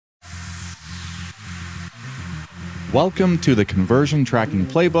Welcome to the Conversion Tracking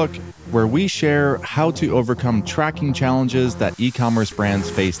Playbook, where we share how to overcome tracking challenges that e-commerce brands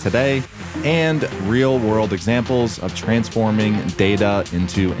face today and real-world examples of transforming data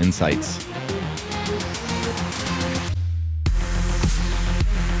into insights.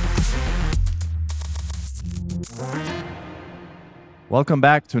 Welcome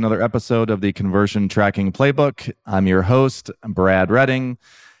back to another episode of the Conversion Tracking Playbook. I'm your host, Brad Redding.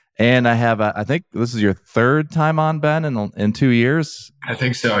 And I have, I think this is your third time on, Ben, in 2 years. I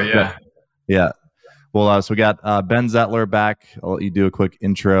think so, yeah. Yeah. Well, so we got Ben Zettler back. I'll let you do a quick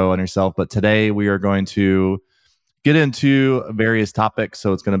intro on yourself. But today we are going to get into various topics.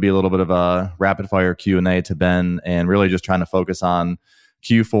 So it's going to be a little bit of a rapid fire Q&A to Ben and really just trying to focus on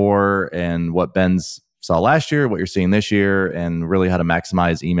Q4 and what Ben's saw last year, what you're seeing this year, and really how to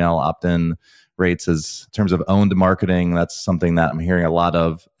maximize email opt-in rates as in terms of owned marketing. That's something that I'm hearing a lot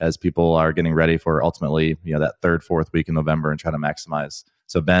of as people are getting ready for ultimately, that third, fourth week in November and trying to maximize.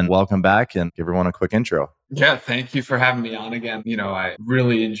 So Ben, welcome back and give everyone a quick intro. Yeah, thank you for having me on again. I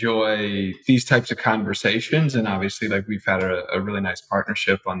really enjoy these types of conversations. And obviously, we've had a really nice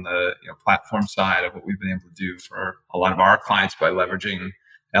partnership on the platform side of what we've been able to do for a lot of our clients by leveraging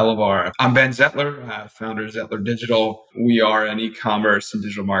Elevar. I'm Ben Zettler, founder of Zettler Digital. We are an e-commerce and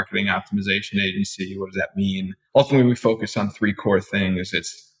digital marketing optimization agency. What does that mean? Ultimately, we focus on three core things.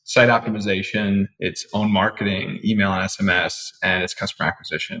 It's site optimization, it's own marketing, email and SMS, and it's customer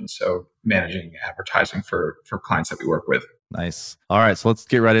acquisition. So managing advertising for clients that we work with. Nice. All right, so let's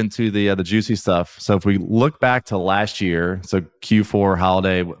get right into the juicy stuff. So if we look back to last year, so Q4,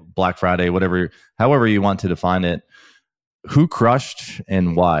 holiday, Black Friday, however you want to define it, who crushed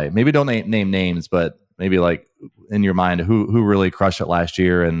and why? Maybe don't name names, but maybe in your mind, who really crushed it last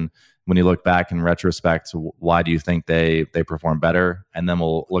year? And when you look back in retrospect, why do you think they performed better? And then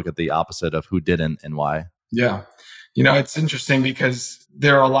we'll look at the opposite of who didn't and why. Yeah. It's interesting because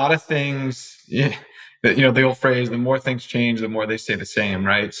there are a lot of things, that, the old phrase, the more things change, the more they stay the same,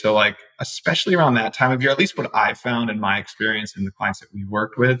 right? So especially around that time of year, at least what I found in my experience and the clients that we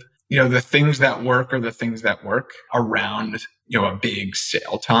worked with, the things that work are the things that work around, a big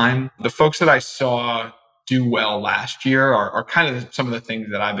sale time. The folks that I saw do well last year are kind of some of the things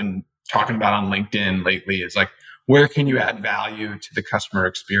that I've been talking about on LinkedIn lately is where can you add value to the customer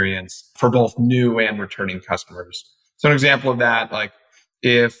experience for both new and returning customers? So an example of that,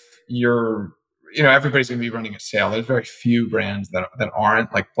 if you're, everybody's going to be running a sale. There's very few brands that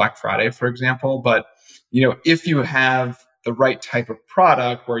aren't, like Black Friday, for example. But, if you have the right type of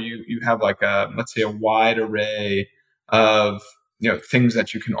product where you have let's say a wide array of, things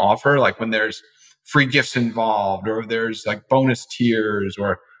that you can offer, when there's free gifts involved, or there's bonus tiers,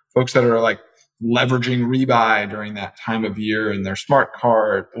 or folks that are leveraging rebuy during that time of year in their smart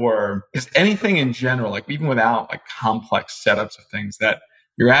cart, or just anything in general, even without complex setups of things, that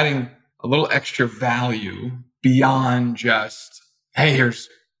you're adding a little extra value beyond just, hey, here's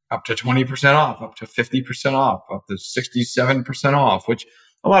up to 20% off, up to 50% off, up to 67% off, which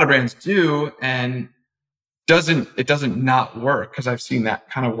a lot of brands do. And it doesn't not work, because I've seen that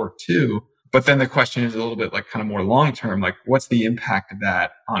kind of work too. But then the question is a little bit kind of more long-term, what's the impact of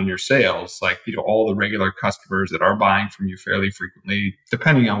that on your sales? All the regular customers that are buying from you fairly frequently,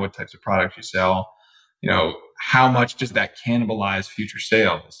 depending on what types of products you sell, how much does that cannibalize future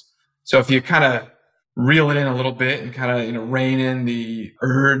sales? So if you kind of reel it in a little bit and kind of, rein in the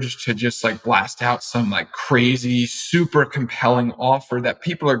urge to just blast out some crazy, super compelling offer that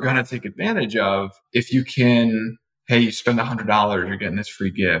people are going to take advantage of, if you can, hey, you spend $100, you're getting this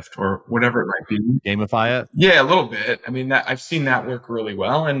free gift, or whatever it might be. Gamify it? Yeah, a little bit. I mean, I've seen that work really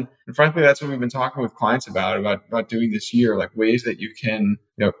well. And frankly, that's what we've been talking with clients about doing this year, ways that you can,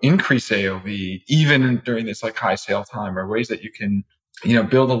 increase AOV even during this high sale time, or ways that you can,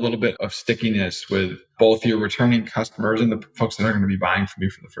 build a little bit of stickiness with both your returning customers and the folks that are going to be buying from you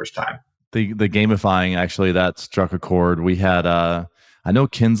for the first time. The gamifying, actually, that struck a chord. We had, I know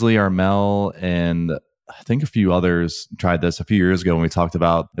Kinsley Armel and I think a few others tried this a few years ago when we talked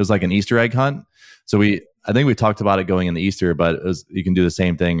about, it was like an Easter egg hunt. So I think we talked about it going into Easter, but you can do the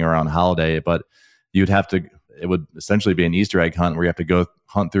same thing around holiday, but it would essentially be an Easter egg hunt where you have to go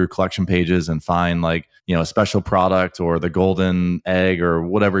hunt through collection pages and find a special product or the golden egg or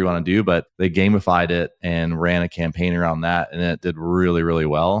whatever you want to do. But they gamified it and ran a campaign around that, and it did really, really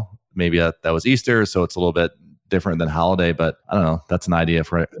well. Maybe that was Easter, so it's a little bit different than holiday, but I don't know. That's an idea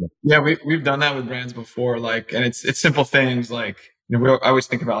for it. Yeah, we've done that with brands before, and it's simple things we always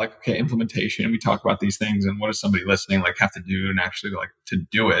think about implementation, and we talk about these things and what does somebody listening have to do and actually to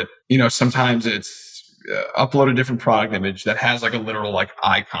do it. Sometimes it's upload a different product image that has like a literal like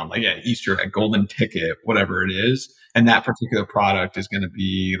icon, like Easter egg, golden ticket, whatever it is, and that particular product is going to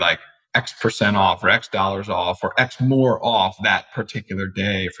be like X% off or X dollars off or X more off that particular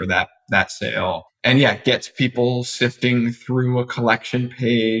day for that sale. And gets people sifting through a collection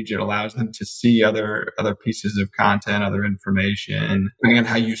page. It allows them to see other pieces of content, other information. Depending on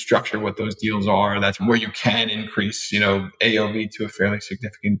how you structure what those deals are, that's where you can increase, AOV to a fairly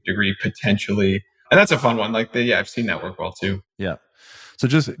significant degree potentially. And that's a fun one. Like I've seen that work well too. Yeah. So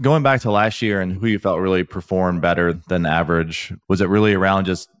just going back to last year and who you felt really performed better than average, was it really around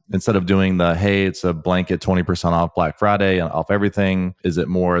just instead of doing the, hey, it's a blanket 20% off Black Friday and off everything, is it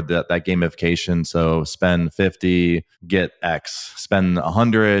more that gamification? So spend 50, get X, spend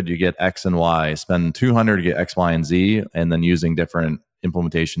 100, you get X and Y, spend 200, you get X, Y, and Z, and then using different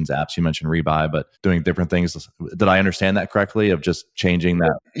implementations, apps. You mentioned rebuy, but doing different things. Did I understand that correctly of just changing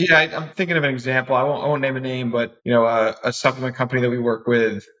that? Yeah, I'm thinking of an example. I won't name a name, but a supplement company that we work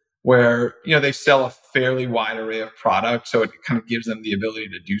with where they sell a fairly wide array of products, so it kind of gives them the ability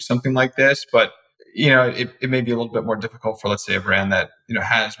to do something like this. But it may be a little bit more difficult for, let's say, a brand that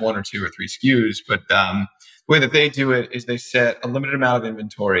has 1 or 2 or 3 SKUs. But the way that they do it is they set a limited amount of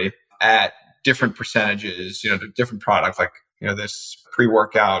inventory at different percentages, to different products. Like this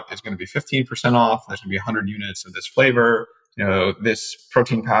pre-workout is going to be 15% off. There's going to be 100 units of this flavor. This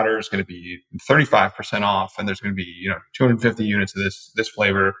protein powder is going to be 35% off, and there's going to be 250 units of this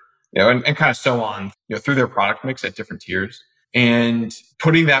flavor. And kind of so on, through their product mix at different tiers, and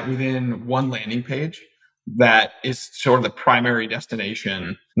putting that within one landing page that is sort of the primary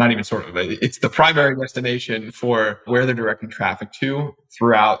destination, not even sort of, it's the primary destination for where they're directing traffic to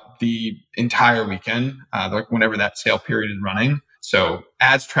throughout the entire weekend, like whenever that sale period is running. So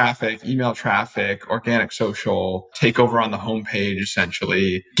ads traffic, email traffic, organic social, takeover on the homepage,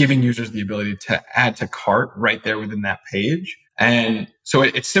 essentially giving users the ability to add to cart right there within that page. And so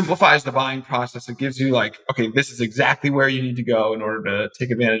it simplifies the buying process. It gives you like, okay, this is exactly where you need to go in order to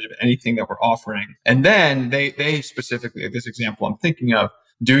take advantage of anything that we're offering. And then they specifically, this example I'm thinking of,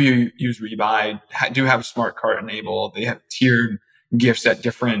 do you use rebuy? Do have a smart cart enabled? They have tiered gifts at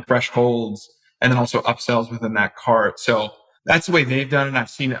different thresholds, and then also upsells within that cart. So that's the way they've done it. I've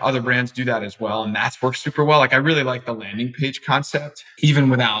seen other brands do that as well, and that's worked super well. Like I really like the landing page concept,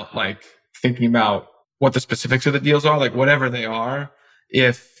 even without like thinking about what the specifics of the deals are, like whatever they are.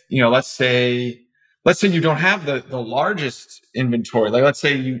 If, let's say you don't have the largest inventory, like let's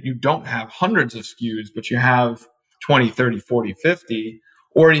say you don't have hundreds of SKUs, but you have 20, 30, 40, 50,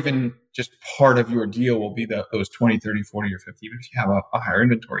 or even just part of your deal will be those 20, 30, 40, or 50, even if you have a higher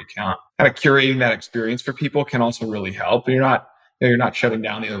inventory count. Kind of curating that experience for people can also really help. You're not shutting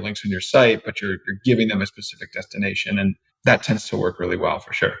down the other links on your site, but you're giving them a specific destination. And that tends to work really well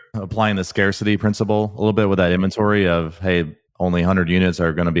for sure. Applying the scarcity principle a little bit with that inventory of, hey, only 100 units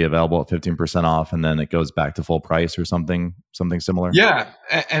are going to be available at 15% off, and then it goes back to full price or something similar. Yeah.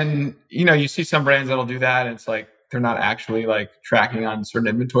 And you see some brands that'll do that, and it's like they're not actually like tracking on certain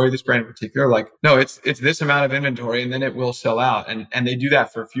inventory. This brand in particular, like, no, it's this amount of inventory and then it will sell out. And they do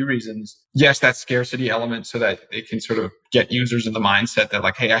that for a few reasons. Yes, that scarcity element so that they can sort of get users in the mindset that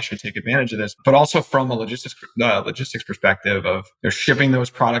like, hey, I should take advantage of this. But also from a logistics perspective of they're shipping those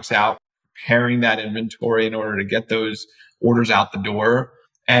products out, pairing that inventory in order to get those orders out the door,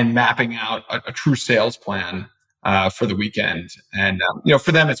 and mapping out a true sales plan for the weekend. And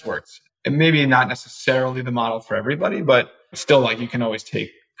for them, it's worked. And maybe not necessarily the model for everybody, but still, like, you can always take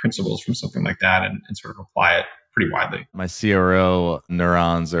principles from something like that and sort of apply it pretty widely. My CRO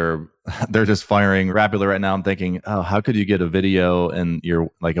neurons they're just firing rapidly right now. I'm thinking, oh, how could you get a video in your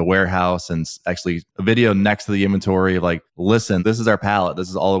like a warehouse and actually a video next to the inventory of like, listen, this is our pallet. This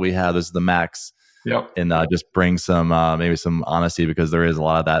is all that we have. This is the max. Yep. And just bring some maybe some honesty, because there is a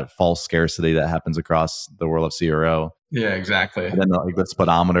lot of that false scarcity that happens across the world of CRO. Yeah, exactly. And then like the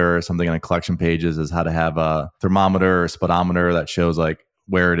speedometer or something on the collection pages is how to have a thermometer or speedometer that shows like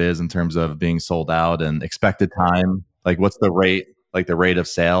where it is in terms of being sold out and expected time. Like what's the rate, like the rate of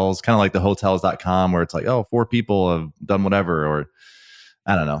sales, kind of like the hotels.com where it's like, oh, 4 people have done whatever, or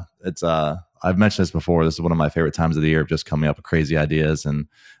I don't know. It's I've mentioned this before. This is one of my favorite times of the year of just coming up with crazy ideas, and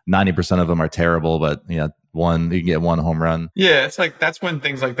 90% of them are terrible, but you can get one home run. Yeah, it's like that's when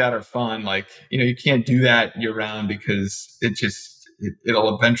things like that are fun. Like, you can't do that year round because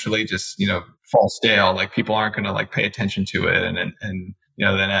it'll eventually just, fall stale. Like people aren't going to like pay attention to it, and then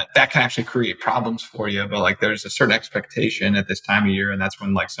that can actually create problems for you. But like there's a certain expectation at this time of year, and that's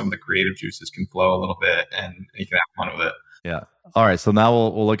when like some of the creative juices can flow a little bit and you can have fun with it. Yeah. All right. So now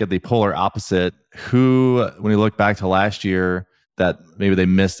we'll look at the polar opposite. Who, when you look back to last year, that maybe they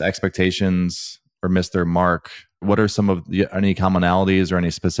missed expectations or missed their mark. What are some of any commonalities or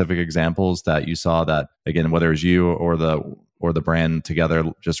any specific examples that you saw that, again, whether it's you or the brand together,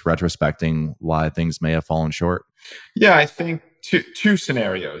 just retrospecting why things may have fallen short? Yeah, I think two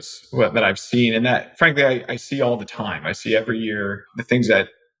scenarios that I've seen, and that frankly I see all the time. I see every year the things that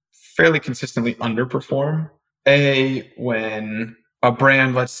fairly consistently underperform. When a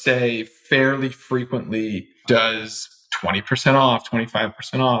brand, let's say, fairly frequently does 20% off,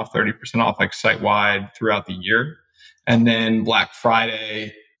 25% off, 30% off, like site wide throughout the year. And then Black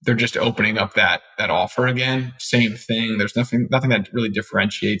Friday, they're just opening up that offer again. Same thing. There's nothing that really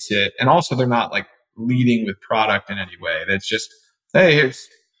differentiates it. And also they're not like leading with product in any way. That's just, hey,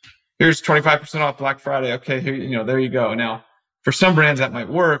 here's 25% off Black Friday. Okay, here, there you go. Now, for some brands that might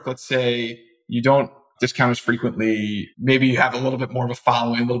work. Let's say you don't discount as frequently. Maybe you have a little bit more of a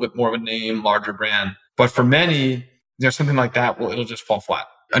following, a little bit more of a name, larger brand. But for many, there's something like that. Well, it'll just fall flat.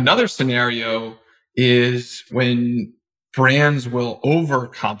 Another scenario is when brands will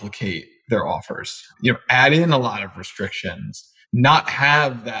overcomplicate their offers, add in a lot of restrictions, not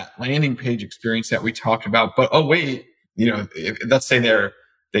have that landing page experience that we talked about. But, oh, wait, let's say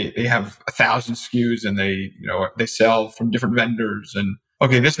they have 1,000 SKUs and they sell from different vendors, and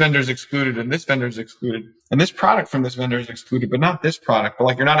okay, this vendor is excluded and this vendor is excluded and this product from this vendor is excluded, but not this product. But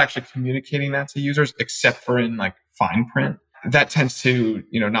like, you're not actually communicating that to users except for in like fine print. That tends to,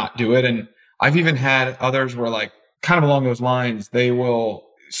 not do it. And I've even had others where, like, kind of along those lines, they will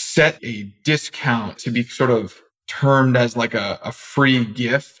set a discount to be sort of termed as like a free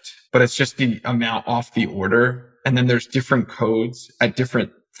gift, but it's just the amount off the order. And then there's different codes at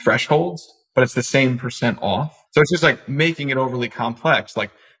different thresholds, but it's the same % off. So it's just like making it overly complex.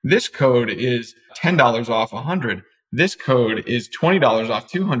 Like, this code is $10 off 100. This code is $20 off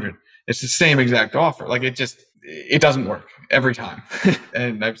 200. It's the same exact offer. Like, it doesn't work every time.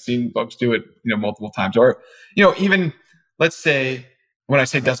 And I've seen folks do it, multiple times. Or, even let's say, when I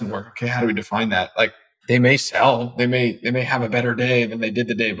say doesn't work, okay, how do we define that? Like, they may sell, they may have a better day than they did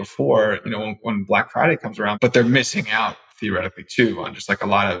the day before, when Black Friday comes around, but they're missing out theoretically too on just like a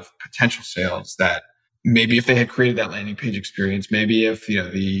lot of potential sales that maybe if they had created that landing page experience, maybe if,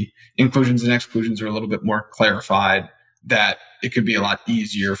 the inclusions and exclusions are a little bit more clarified, that it could be a lot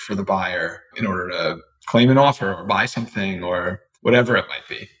easier for the buyer in order to claim an offer or buy something or whatever it might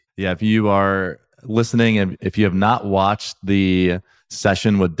be. Yeah. If you are listening and if you have not watched the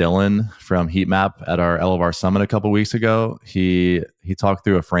session with Dylan from Heatmap at our LOR Summit a couple of weeks ago, he talked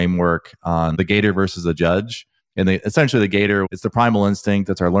through a framework on the gator versus the judge. And essentially the gator, it's the primal instinct.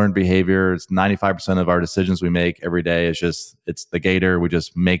 It's our learned behavior. It's 95% of our decisions we make every day. It's the gator. We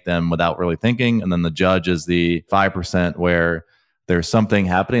just make them without really thinking. And then the judge is the 5% where there's something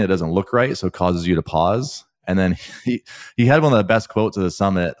happening that doesn't look right. So it causes you to pause. And then he had one of the best quotes of the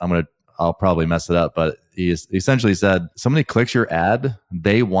summit. I'll probably mess it up, but he essentially said, somebody clicks your ad,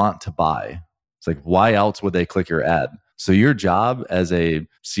 they want to buy. It's like, why else would they click your ad? So your job as a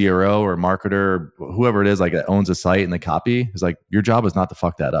CRO or marketer, or whoever it is, like that owns a site and the copy, is like, your job is not to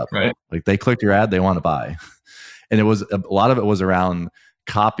fuck that up. Right. Like, they clicked your ad, they want to buy. And a lot of it was around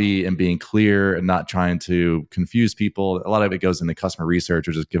copy and being clear and not trying to confuse people. A lot of it goes into customer research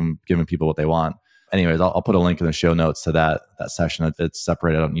or just giving people what they want. Anyways, I'll put a link in the show notes to that session. It's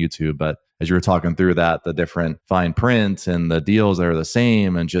separated on YouTube. But as you were talking through that, the different fine print and the deals that are the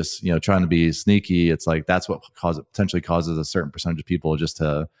same and just, trying to be sneaky, it's like that's what potentially causes a certain percentage of people just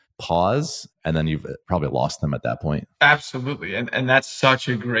to pause, and then you've probably lost them at that point. Absolutely. And that's such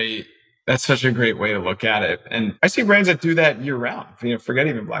a great way to look at it. And I see brands that do that year round, forget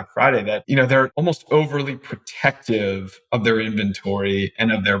even Black Friday, that, they're almost overly protective of their inventory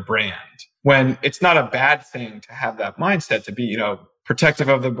and of their brand, when it's not a bad thing to have that mindset, to be, protective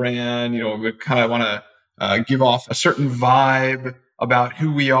of the brand. We kind of want to give off a certain vibe about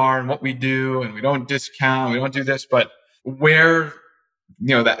who we are and what we do, and we don't discount, we don't do this. But where,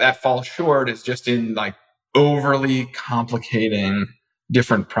 that falls short is just in like overly complicating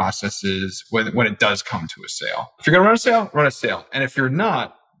different processes when it does come to a sale. If you're going to run a sale. And if you're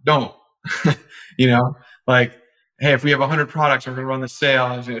not, don't, like, hey, if we have 100 products, we're going to run the sale,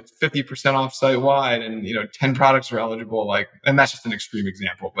 and it's 50% off site wide, and 10 products are eligible. Like, and that's just an extreme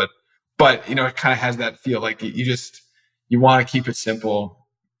example, but it kind of has that feel like you want to keep it simple,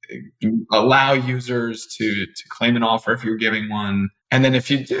 allow users to claim an offer if you're giving one, and then if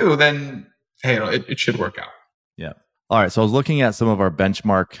you do, then hey, it should work out. Yeah. All right. So I was looking at some of our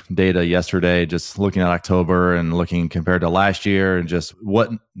benchmark data yesterday, just looking at October and looking compared to last year, and just what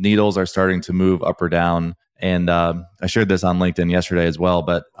needles are starting to move up or down. And I shared this on LinkedIn yesterday as well,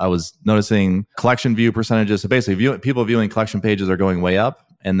 but I was noticing collection view percentages. So basically, people viewing collection pages are going way up.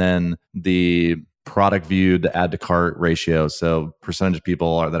 And then the product viewed to add to cart ratio. So percentage of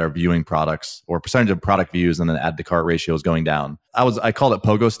people that are viewing products, or percentage of product views and then add to cart ratio is going down. I called it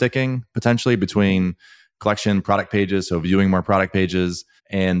pogo sticking potentially between collection product pages. So viewing more product pages.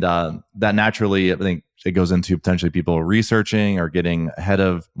 And that naturally, I think it goes into potentially people researching or getting ahead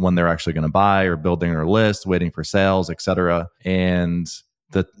of when they're actually going to buy, or building their list, waiting for sales, et cetera. And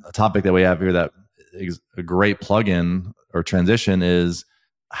the topic that we have here that is a great plugin or transition is,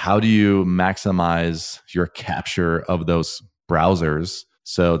 how do you maximize your capture of those browsers?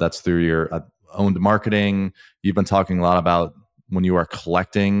 So that's through your owned marketing. You've been talking a lot about when you are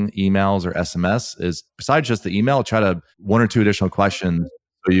collecting emails or SMS, is besides just the email, try to one or two additional questions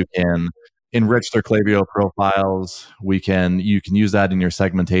so you can enrich their Klaviyo profiles. You can use that in your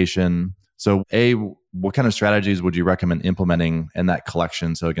segmentation. So what kind of strategies would you recommend implementing in that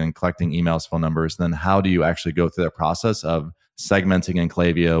collection? So again, collecting emails, phone numbers, then how do you actually go through that process of segmenting in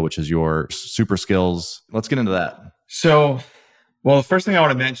Klaviyo, which is your super skills? Let's get into that. So, well, the first thing I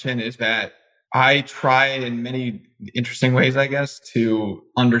want to mention is that I try in many interesting ways, I guess, to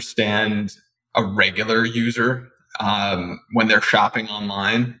understand a regular user when they're shopping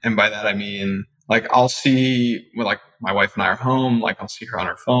online. And by that, I mean, like, I'll see, like, my wife and I are home, like, I'll see her on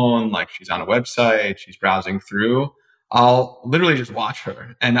her phone, like, she's on a website, she's browsing through. I'll literally just watch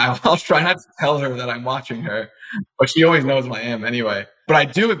her, and I'll try not to tell her that I'm watching her, but she always knows I am anyway. But I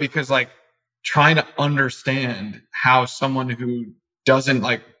do it because, like, trying to understand how someone who doesn't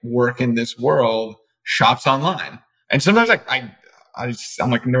like work in this world shops online. And sometimes I'm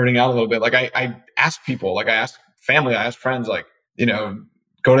like nerding out a little bit. Like I ask people, like I ask family, I ask friends, like,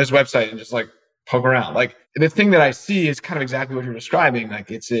 go to his website and just like poke around. Like the thing that I see is kind of exactly what you're describing.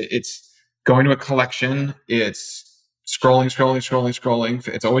 Like it's going to a collection. It's scrolling.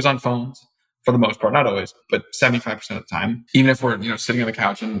 It's always on phones for the most part, not always, but 75% of the time, even if we're, sitting on the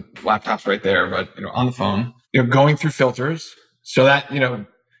couch and laptop's right there, but, on the phone, going through filters. So that,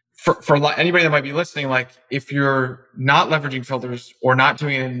 for anybody that might be listening, like if you're not leveraging filters or not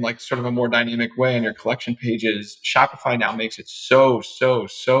doing it in like sort of a more dynamic way on your collection pages, Shopify now makes it so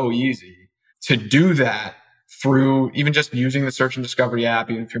easy to do that through even just using the search and discovery app,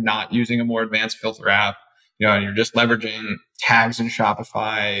 even if you're not using a more advanced filter app, and you're just leveraging tags in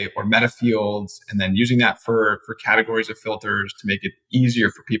Shopify or meta fields, and then using that for categories of filters to make it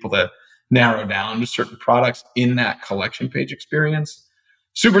easier for people to narrow down to certain products in that collection page experience.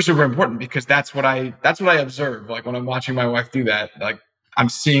 Super important, because that's what I observe. Like when I'm watching my wife do that, like I'm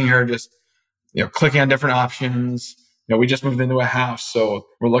seeing her just, clicking on different options. We just moved into a house, so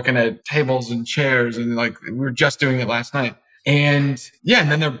we're looking at tables and chairs, and like we were just doing it last night. And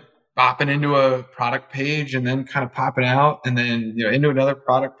and then they're bopping into a product page and then kind of popping out, and then, into another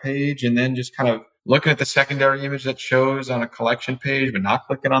product page, and then just kind of looking at the secondary image that shows on a collection page, but not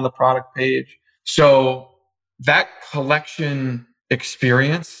clicking on the product page. So that collection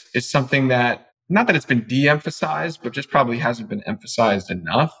experience is something that, not that it's been de-emphasized, but just probably hasn't been emphasized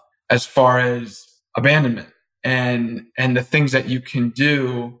enough as far as abandonment and the things that you can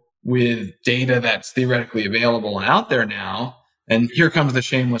do with data that's theoretically available and out there now. And here comes the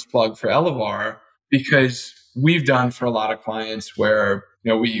shameless plug for Elevar, because we've done for a lot of clients where,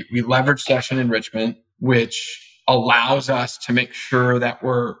 we leverage session enrichment, which allows us to make sure that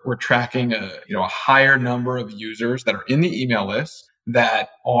we're tracking a higher number of users that are in the email list that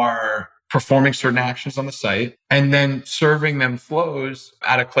are performing certain actions on the site, and then serving them flows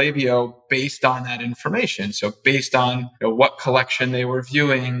out of Klaviyo based on that information. So based on what collection they were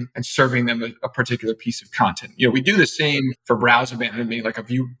viewing, and serving them a particular piece of content. We do the same for browse abandonment, like a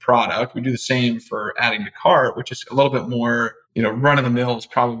viewed product. We do the same for adding to cart, which is a little bit more, run of the mill is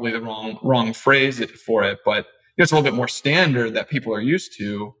probably the wrong phrase for it, but it's a little bit more standard that people are used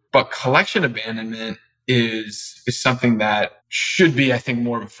to. But collection abandonment is something that should be, I think,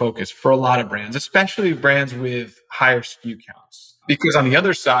 more of a focus for a lot of brands, especially brands with higher SKU counts. Because on the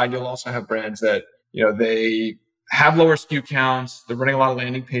other side, you'll also have brands that, they have lower SKU counts. They're running a lot of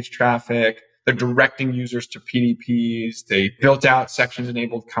landing page traffic. They're directing users to PDPs. They built out sections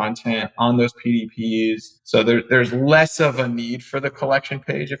enabled content on those PDPs. So there's less of a need for the collection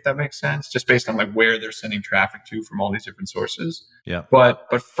page, if that makes sense, just based on like where they're sending traffic to from all these different sources. Yeah. But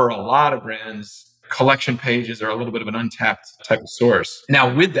for a lot of brands, collection pages are a little bit of an untapped type of source.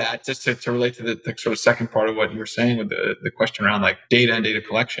 Now, with that, just to relate to the sort of second part of what you were saying with the question around like data and data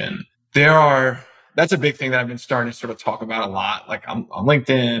collection, that's a big thing that I've been starting to sort of talk about a lot, like on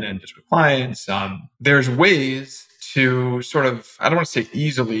LinkedIn and just with clients. There's ways to sort of, I don't want to say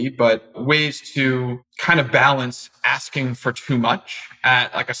easily, but ways to kind of balance asking for too much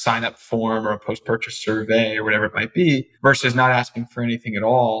at like a sign up form or a post purchase survey or whatever it might be versus not asking for anything at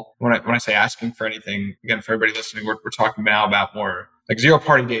all. When I say asking for anything, again, for everybody listening, we're talking now about more like zero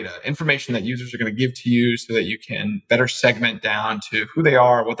party data, information that users are going to give to you so that you can better segment down to who they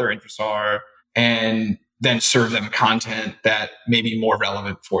are, what their interests are, and then serve them content that may be more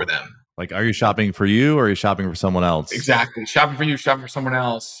relevant for them. Like, are you shopping for you or are you shopping for someone else? Exactly. Shopping for you, shopping for someone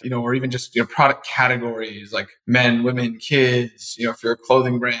else, or even just, product categories like men, women, kids, if you're a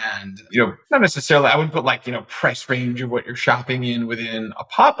clothing brand, not necessarily, I wouldn't put like, price range of what you're shopping in within a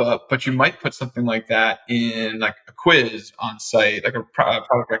pop-up, but you might put something like that in like a quiz on site, like a product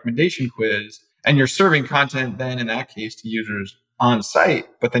recommendation quiz. And you're serving content then in that case to users on site,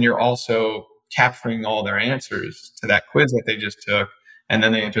 but then you're also capturing all their answers to that quiz that they just took. And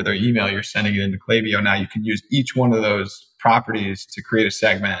then they enter their email, you're sending it into Klaviyo. Now you can use each one of those properties to create a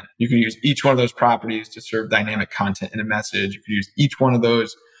segment. You can use each one of those properties to serve dynamic content in a message. You can use each one of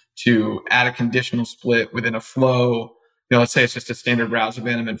those to add a conditional split within a flow. Let's say it's just a standard browse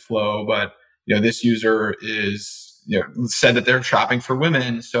abandonment flow, but this user is, said that they're shopping for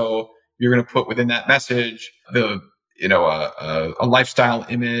women. So you're going to put within that message a lifestyle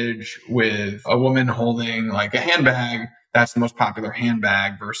image with a woman holding like a handbag. That's the most popular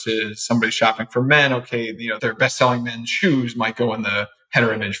handbag versus somebody shopping for men. Okay, their best-selling men's shoes might go in the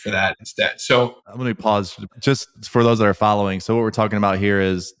header image for that instead. So I'm going to pause just for those that are following. So what we're talking about here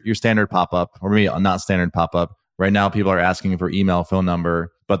is your standard pop-up, or maybe not standard pop-up. Right now, people are asking for email, phone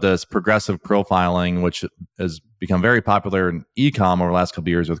number, but this progressive profiling, which has become very popular in e-com over the last couple of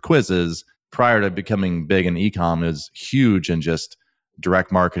years with quizzes, prior to becoming big in e-com, is huge in just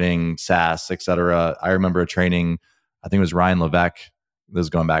direct marketing, SaaS, et cetera. I remember a training, I think it was Ryan Levesque. This is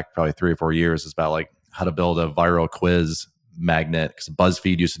going back probably 3 or 4 years. It's about like how to build a viral quiz magnet, because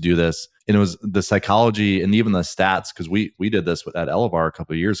BuzzFeed used to do this. And it was the psychology and even the stats, because we did this at Elevar a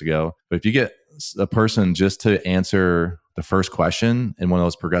couple of years ago. But if you get a person just to answer the first question in one of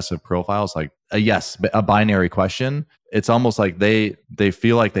those progressive profiles, like a yes, a binary question, it's almost like they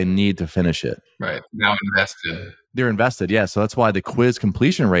feel like they need to finish it. Right. Now invested. They're invested, yeah. So that's why the quiz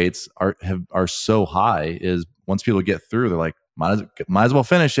completion rates are so high. Is once people get through, they're like, might as well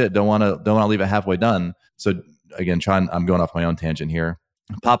finish it. Don't want to leave it halfway done. So again, I'm going off my own tangent here.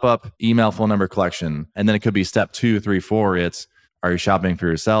 Pop up, email, phone number collection, and then it could be step 2, 3, 4. It's, are you shopping for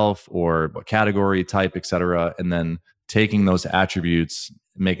yourself, or what category, type, et cetera, and then taking those attributes,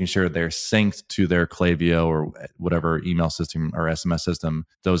 making sure they're synced to their Klaviyo or whatever email system or SMS system.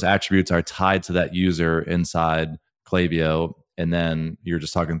 Those attributes are tied to that user inside Klaviyo. And then you're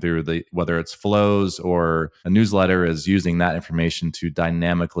just talking through whether it's flows or a newsletter is using that information to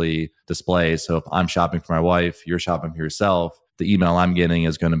dynamically display. So if I'm shopping for my wife, you're shopping for yourself, the email I'm getting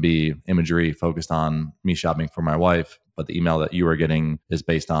is going to be imagery focused on me shopping for my wife. But the email that you are getting is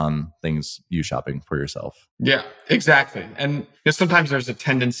based on things you shopping for yourself. Yeah, exactly. And sometimes there's a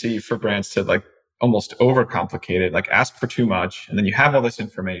tendency for brands to like almost overcomplicate it, like ask for too much. And then you have all this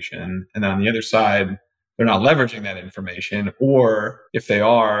information. And then on the other side, they're not leveraging that information. Or if they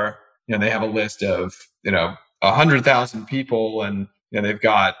are, they have a list of, 100,000 people and they've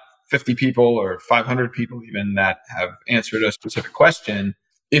got 50 people or 500 people even that have answered a specific question.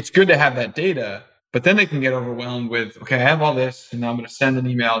 It's good to have that data. But then they can get overwhelmed with, okay, I have all this, and now I'm going to send an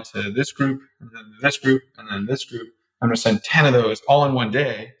email to this group, and then this group, and then this group. I'm going to send 10 of those all in one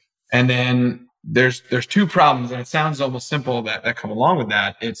day. And then there's 2 problems, and it sounds almost simple that come along with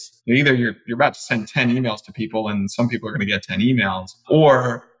that. It's either you're about to send 10 emails to people, and some people are going to get 10 emails,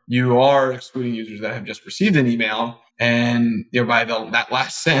 or you are excluding users that have just received an email, and by that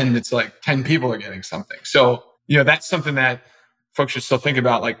last send, it's like 10 people are getting something. So that's something that folks should still think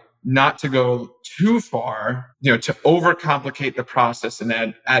about, like, not to go too far, to overcomplicate the process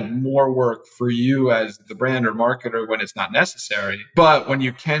and add more work for you as the brand or marketer when it's not necessary. But when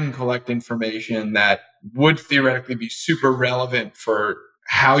you can collect information that would theoretically be super relevant for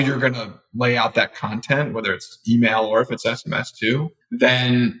how you're going to lay out that content, whether it's email or if it's SMS too,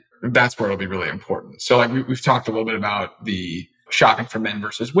 then that's where it'll be really important. So like we've talked a little bit about the shopping for men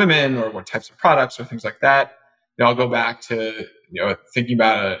versus women, or what types of products or things like that. I'll go back to, thinking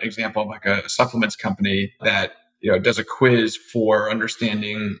about an example of like a supplements company that, does a quiz for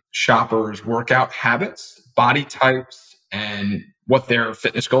understanding shoppers' workout habits, body types, and what their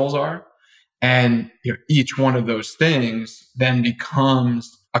fitness goals are. And, each one of those things then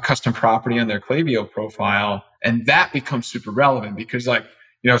becomes a custom property on their Klaviyo profile. And that becomes super relevant because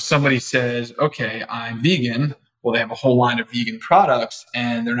somebody says, okay, I'm vegan, well, they have a whole line of vegan products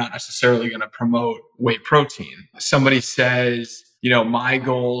and they're not necessarily going to promote whey protein. Somebody says, my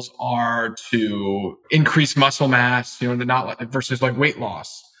goals are to increase muscle mass, not versus like weight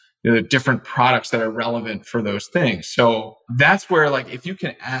loss, the different products that are relevant for those things. So that's where, like, if you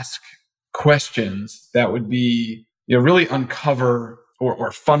can ask questions that would be, really uncover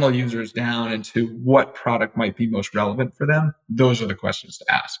or funnel users down into what product might be most relevant for them, those are the questions to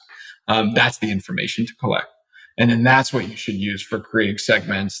ask. That's the information to collect. And then that's what you should use for creating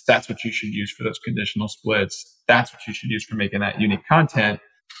segments. That's what you should use for those conditional splits. That's what you should use for making that unique content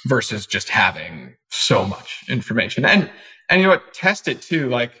versus just having so much information. And test it too.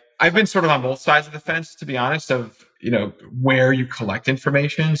 Like, I've been sort of on both sides of the fence, to be honest, of, where you collect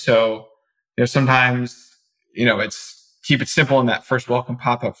information. So, sometimes, it's keep it simple in that first welcome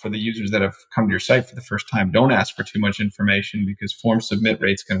pop-up for the users that have come to your site for the first time. Don't ask for too much information because form submit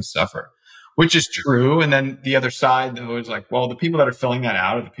rate's going to suffer, which is true. And then the other side, though, is like, well, the people that are filling that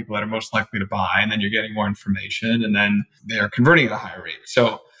out are the people that are most likely to buy. And then you're getting more information and then they're converting at a higher rate.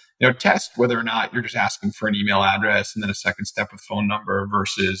 So, test whether or not you're just asking for an email address and then a second step with phone number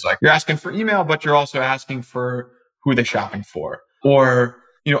versus like you're asking for email, but you're also asking for who they're shopping for, or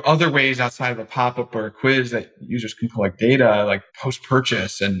other ways outside of a pop-up or a quiz that users can collect data, like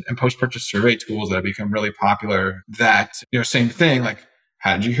post-purchase and post-purchase survey tools that have become really popular that, same thing, like,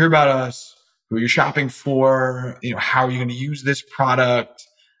 how did you hear about us? Who are you shopping for? How are you going to use this product?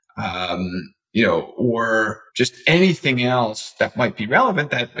 Or just anything else that might be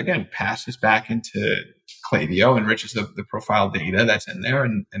relevant that, again, passes back into Klaviyo, enriches the profile data that's in there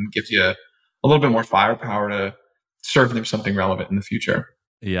and gives you a little bit more firepower to serve them something relevant in the future.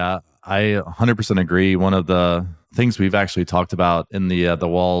 Yeah, I 100% agree. One of the things we've actually talked about in the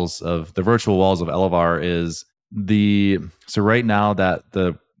virtual walls of Elevar is so right now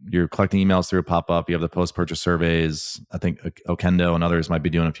that you're collecting emails through a pop-up, you have the post-purchase surveys. I think Okendo and others might be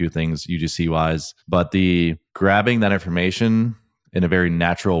doing a few things UGC wise, but the grabbing that information in a very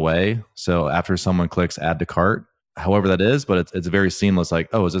natural way. So after someone clicks add to cart, however that is, but it's very seamless. Like,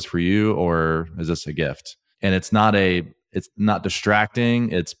 oh, is this for you or is this a gift? And it's not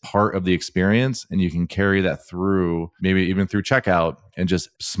distracting. It's part of the experience. And you can carry that through, maybe even through checkout, and just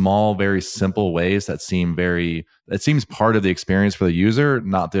small, very simple ways that it seems part of the experience for the user,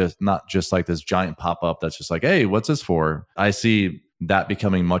 not just like this giant pop-up that's just like, hey, what's this for? I see that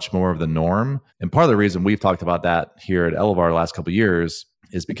becoming much more of the norm. And part of the reason we've talked about that here at Elevar the last couple of years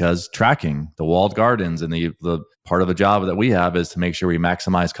is because tracking the walled gardens and the part of the job that we have is to make sure we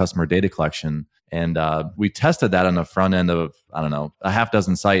maximize customer data collection. And we tested that on the front end of, I don't know, a half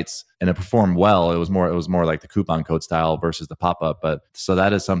dozen sites, and it performed well. It was more like the coupon code style versus the pop-up. But so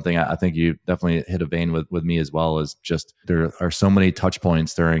that is something I think you definitely hit a vein with me as well, is just there are so many touch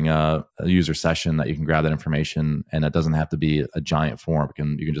points during a user session that you can grab that information, and it doesn't have to be a giant form.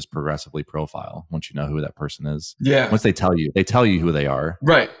 You can just progressively profile once you know who that person is. Yeah. Once they tell you who they are.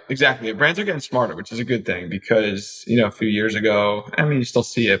 Right. Exactly. Brands are getting smarter, which is a good thing because, a few years ago, I mean, you still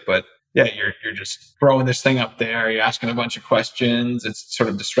see it, but yeah, you're just throwing this thing up there. You're asking a bunch of questions. It's sort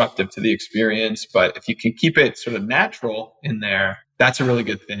of disruptive to the experience. But if you can keep it sort of natural in there, that's a really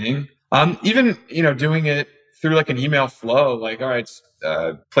good thing. Even, doing it through like an email flow, like, all right,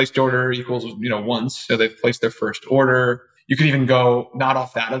 placed order equals, once. So they've placed their first order. You could even go not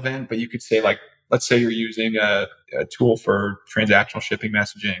off that event, but you could say, like, let's say you're using a tool for transactional shipping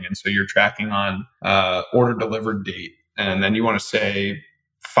messaging. And so you're tracking on order delivered date. And then you want to say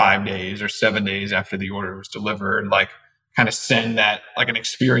 5 days or 7 days after the order was delivered, like kind of send that like an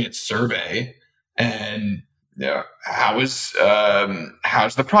experience survey. And how's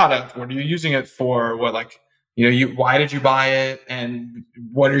the product? What are you using it for? What, like, why did you buy it? And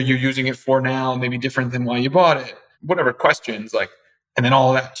what are you using it for now? Maybe different than why you bought it. Whatever questions, like, and then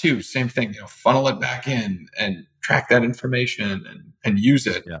all of that too, same thing, funnel it back in and track that information and use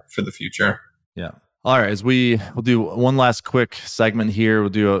it for the future. Yeah. All right, we'll do one last quick segment here.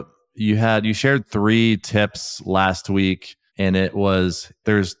 You shared 3 tips last week, and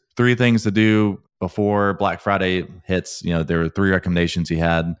there's 3 things to do before Black Friday hits. There were 3 recommendations you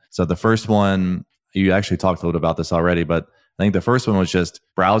had. So the first one, you actually talked a little about this already, but I think the first one was just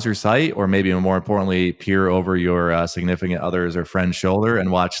browse your site, or maybe more importantly, peer over your significant other's or friend's shoulder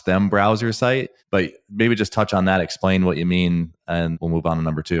and watch them browse your site. But maybe just touch on that, explain what you mean, and we'll move on to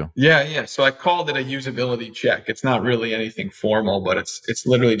number 2. Yeah. So I called it a usability check. It's not really anything formal, but it's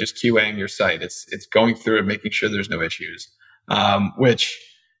literally just QAing your site. It's going through it, making sure there's no issues. Which,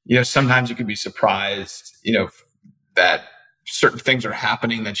 sometimes you can be surprised, that certain things are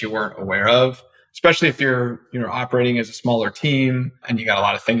happening that you weren't aware of. Especially if you're operating as a smaller team and you got a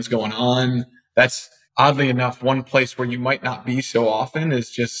lot of things going on. That's oddly enough, one place where you might not be so often is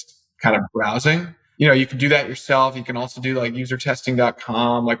just kind of browsing. You can do that yourself. You can also do like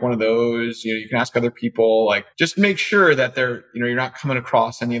usertesting.com, like one of those. You can ask other people, like just make sure that you're not coming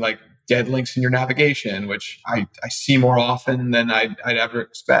across any like dead links in your navigation, which I see more often than I'd ever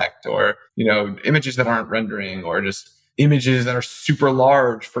expect, or, images that aren't rendering, or just images that are super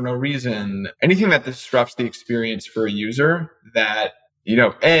large for no reason. Anything that disrupts the experience for a user that,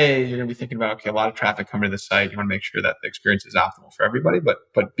 A, you're going to be thinking about, okay, a lot of traffic coming to the site. You want to make sure that the experience is optimal for everybody,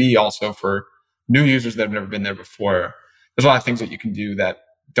 but B, also for new users that have never been there before. There's a lot of things that you can do that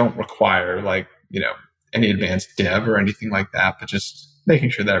don't require like, any advanced dev or anything like that, but just making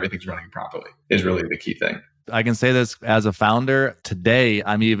sure that everything's running properly is really the key thing. I can say this as a founder today.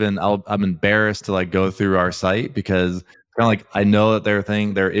 I'm embarrassed to like go through our site because kind of like I know that there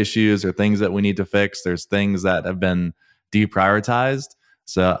are issues or things that we need to fix. There's things that have been deprioritized.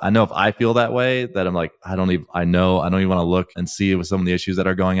 So I know if I feel that way, that I'm like, I don't even want to look and see with some of the issues that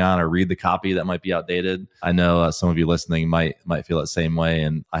are going on or read the copy that might be outdated. I know some of you listening might feel that same way,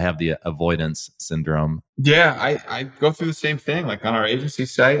 and I have the avoidance syndrome. Yeah, I go through the same thing. Like on our agency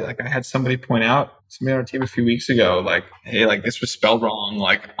site, like I had somebody on our team a few weeks ago, like, hey, like this was spelled wrong,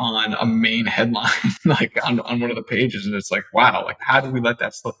 like on a main headline, like on one of the pages. And it's like, wow, like how did we let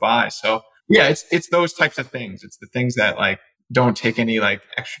that slip by? So yeah, it's those types of things. It's the things that like don't take any like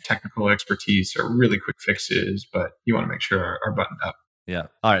extra technical expertise or really quick fixes, but you want to make sure are buttoned up. Yeah.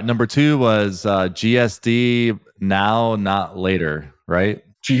 All right. Number 2 was GSD now, not later, right?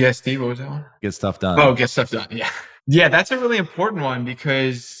 GSD, what was that one? Get stuff done. Oh, get stuff done. Yeah. Yeah, that's a really important one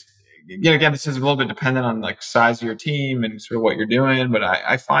because, again, this is a little bit dependent on like size of your team and sort of what you're doing. But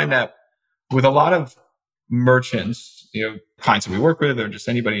I find that with a lot of merchants, clients that we work with or just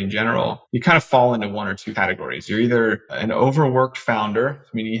anybody in general, you kind of fall into one or two categories. You're either an overworked founder,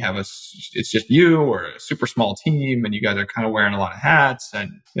 meaning it's just you, or a super small team and you guys are kind of wearing a lot of hats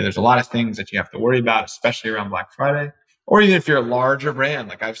and there's a lot of things that you have to worry about, especially around Black Friday. Or even if you're a larger brand,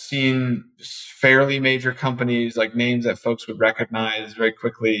 like I've seen fairly major companies, like names that folks would recognize very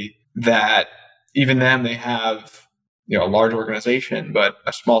quickly, that even them, they have, a large organization, but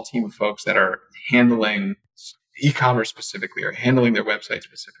a small team of folks that are handling e-commerce specifically, or handling their website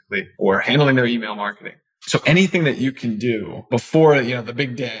specifically, or handling their email marketing. So anything that you can do before, the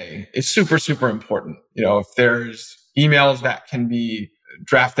big day is super, super important. If there's emails that can be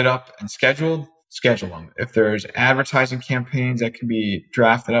drafted up and schedule them. If there's advertising campaigns that can be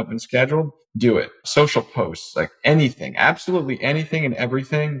drafted up and scheduled, do it. Social posts, like anything, absolutely anything and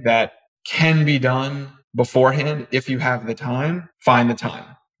everything that can be done beforehand. If you have the time, find the time.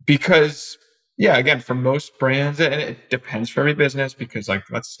 Because yeah, again, for most brands, and it depends for every business, because like,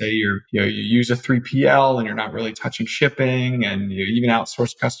 let's say you use a 3PL and you're not really touching shipping and you even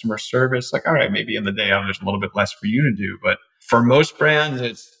outsource customer service. Like, all right, maybe in the day there's a little bit less for you to do. But for most brands,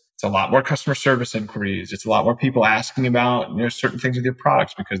 it's a lot more customer service inquiries. It's a lot more people asking about certain things with your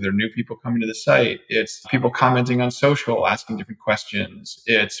products because they're new people coming to the site. It's people commenting on social, asking different questions.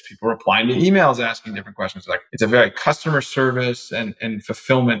 It's people replying to emails, asking different questions. Like it's a very customer service and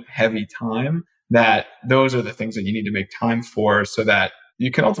fulfillment heavy time, that those are the things that you need to make time for, so that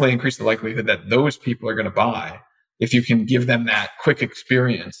you can ultimately increase the likelihood that those people are going to buy if you can give them that quick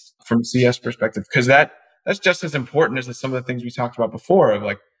experience from a CS perspective. Because that's just as important as some of the things we talked about before, of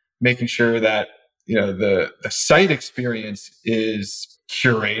like making sure that the site experience is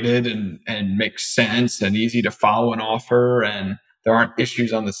curated and makes sense and easy to follow an offer and there aren't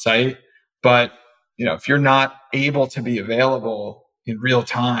issues on the site. But if you're not able to be available in real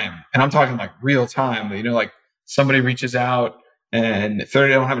time, and I'm talking like real time, like somebody reaches out and if they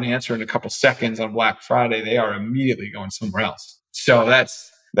don't have an answer in a couple seconds on Black Friday, they are immediately going somewhere else. So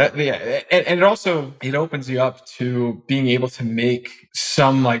yeah. And it opens you up to being able to make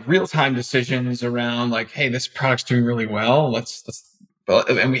some like real-time decisions around like, hey, this product's doing really well.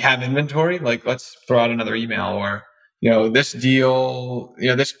 And we have inventory, like let's throw out another email, or, this deal,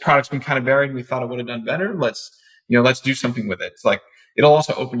 this product's been kind of buried. We thought it would have done better. Let's do something with it. It's like, it'll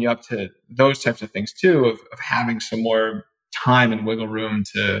also open you up to those types of things too, of having some more time and wiggle room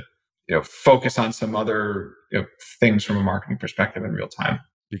to, focus on some other things from a marketing perspective in real time.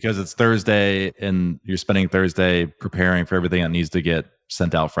 Because it's Thursday and you're spending Thursday preparing for everything that needs to get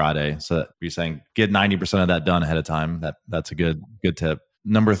sent out Friday. So you're saying get 90% of that done ahead of time. That's a good tip.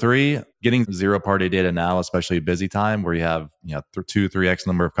 Number 3, getting zero party data now, especially busy time where you have 2-3x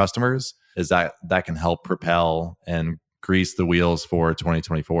number of customers, is that can help propel and grease the wheels for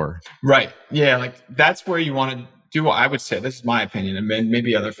 2024. Right. Yeah. Like that's where you want to do what I would say. This is my opinion, and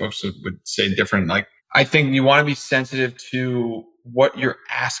maybe other folks would say different. Like I think you want to be sensitive to what you're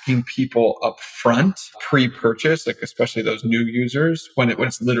asking people up front pre-purchase, like especially those new users, when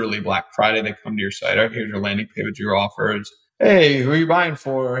it's literally Black Friday, they come to your site, all right, here's your landing page with your offers. Hey, who are you buying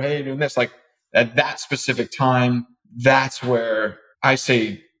for? Hey, doing this. Like at that specific time, that's where I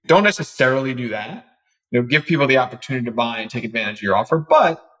say, don't necessarily do that. Give people the opportunity to buy and take advantage of your offer,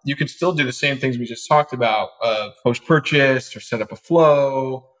 but you can still do the same things we just talked about of post-purchase or set up a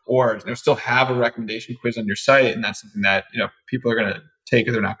flow, or still have a recommendation quiz on your site. And that's something that, people are going to take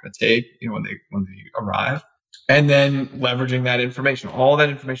or they're not going to take, when they arrive. And then leveraging that information, all that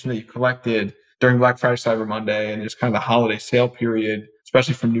information that you collected during Black Friday, Cyber Monday, and just kind of the holiday sale period,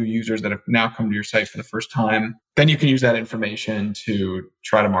 especially for new users that have now come to your site for the first time. Then you can use that information to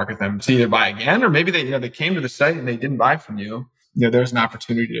try to market them to either buy again, or maybe they came to the site and they didn't buy from you. There's an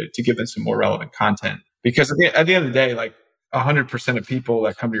opportunity to give them some more relevant content, because at the end of the day, like 100% of people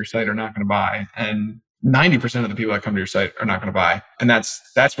that come to your site are not going to buy, and 90% of the people that come to your site are not going to buy. And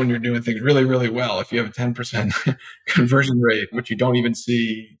that's when you're doing things really, really well. If you have a 10% conversion rate, which you don't even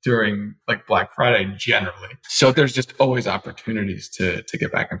see during like Black Friday generally. So there's just always opportunities to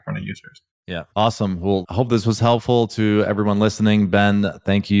get back in front of users. Yeah. Awesome. Well, I hope this was helpful to everyone listening. Ben,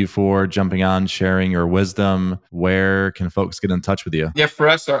 thank you for jumping on, sharing your wisdom. Where can folks get in touch with you? Yeah, for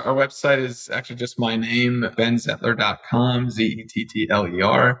us, our website is actually just my name, benzettler.com,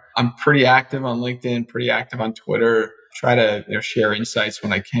 Zettler. I'm pretty active on LinkedIn, pretty active on Twitter. Try to share insights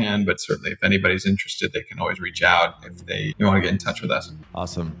when I can, but certainly if anybody's interested, they can always reach out if they want to get in touch with us.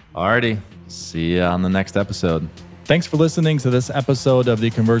 Awesome. Alrighty. See you on the next episode. Thanks for listening to this episode of the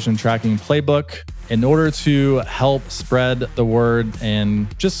Conversion Tracking Playbook. In order to help spread the word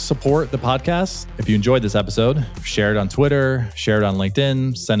and just support the podcast, if you enjoyed this episode, share it on Twitter, share it on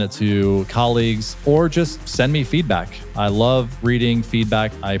LinkedIn, send it to colleagues, or just send me feedback. I love reading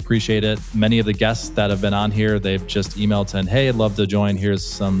feedback. I appreciate it. Many of the guests that have been on here, they've just emailed saying, hey, I'd love to join. Here's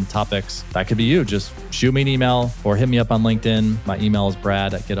some topics. That could be you. Just shoot me an email or hit me up on LinkedIn. My email is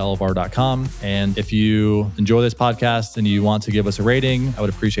brad@getelevar.com. And if you enjoy this podcast and you want to give us a rating, I would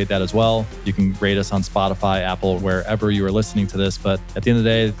appreciate that as well. You can rate us on Spotify, Apple, wherever you are listening to this. But at the end of the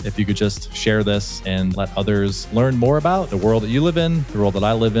day, if you could just share this and let others learn more about the world that you live in, the world that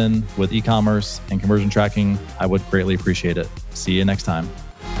I live in with e-commerce and conversion tracking, I would greatly appreciate it. See you next time.